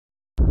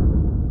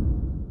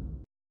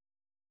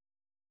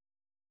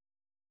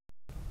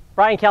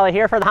Brian Kelly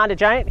here for the Honda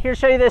Giant. Here to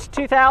show you this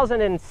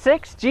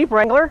 2006 Jeep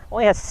Wrangler.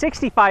 Only has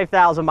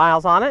 65,000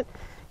 miles on it.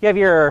 You have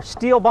your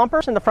steel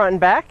bumpers in the front and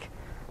back,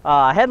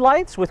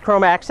 headlights with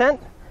chrome accent,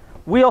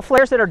 wheel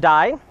flares that are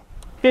dyed,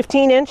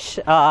 15-inch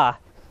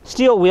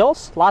steel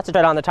wheels, lots of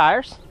tread on the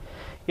tires.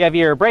 You have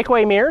your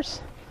breakaway mirrors,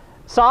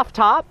 soft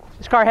top.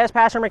 This car has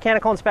passed our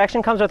mechanical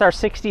inspection, comes with our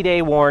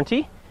 60-day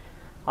warranty.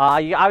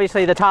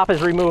 Obviously the top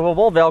is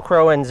removable,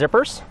 Velcro and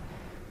zippers.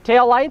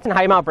 Tail lights and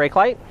high mount brake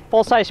light,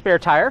 full-size spare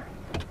tire.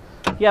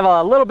 You have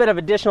a little bit of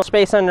additional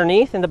space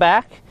underneath in the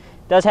back.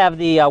 It does have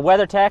the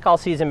WeatherTech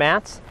all-season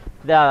mats.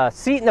 The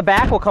seat in the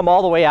back will come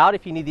all the way out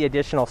if you need the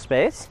additional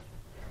space.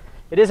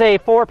 It is a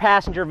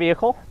 4-passenger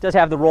vehicle. It does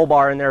have the roll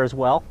bar in there as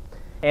well,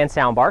 and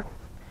sound bar.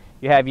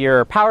 You have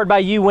your powered by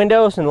you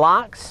windows and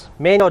locks,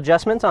 manual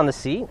adjustments on the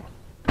seat.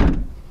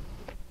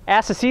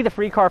 Ask to see the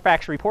free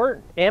Carfax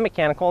report and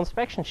mechanical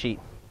inspection sheet.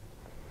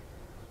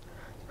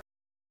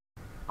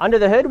 Under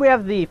the hood we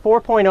have the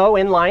 4.0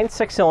 inline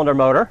 6-cylinder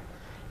motor.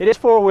 It is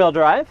 4-wheel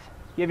drive.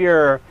 You have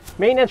your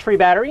maintenance-free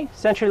battery,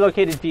 centrally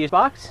located fuse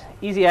box,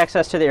 easy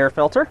access to the air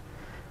filter,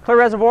 clear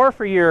reservoir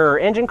for your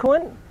engine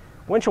coolant,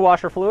 windshield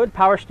washer fluid,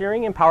 power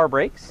steering, and power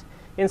brakes,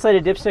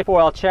 insulated dipstick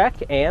oil check,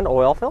 and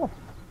oil fill.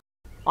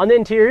 On the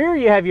interior,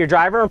 you have your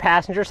driver and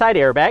passenger side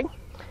airbag,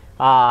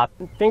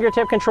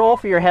 fingertip control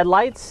for your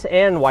headlights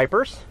and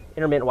wipers,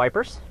 intermittent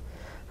wipers.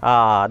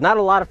 Not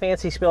a lot of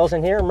fancy spills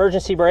in here.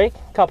 Emergency brake,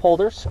 cup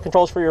holders,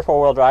 controls for your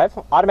 4-wheel drive,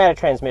 automatic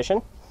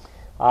transmission,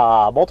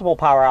 multiple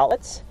power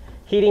outlets,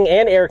 heating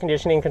and air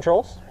conditioning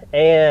controls,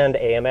 and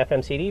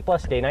AM/FM CD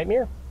plus day-night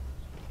mirror.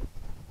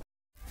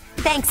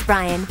 Thanks,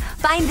 Brian.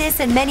 Find this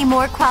and many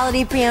more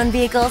quality pre-owned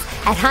vehicles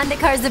at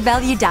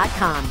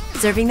HondaCarsOfBellevue.com.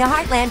 Serving the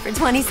heartland for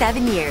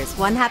 27 years,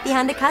 one happy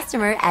Honda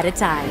customer at a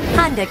time.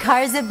 Honda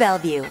Cars of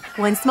Bellevue.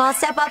 One small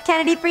step off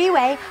Kennedy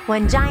Freeway,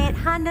 one giant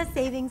Honda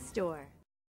savings store.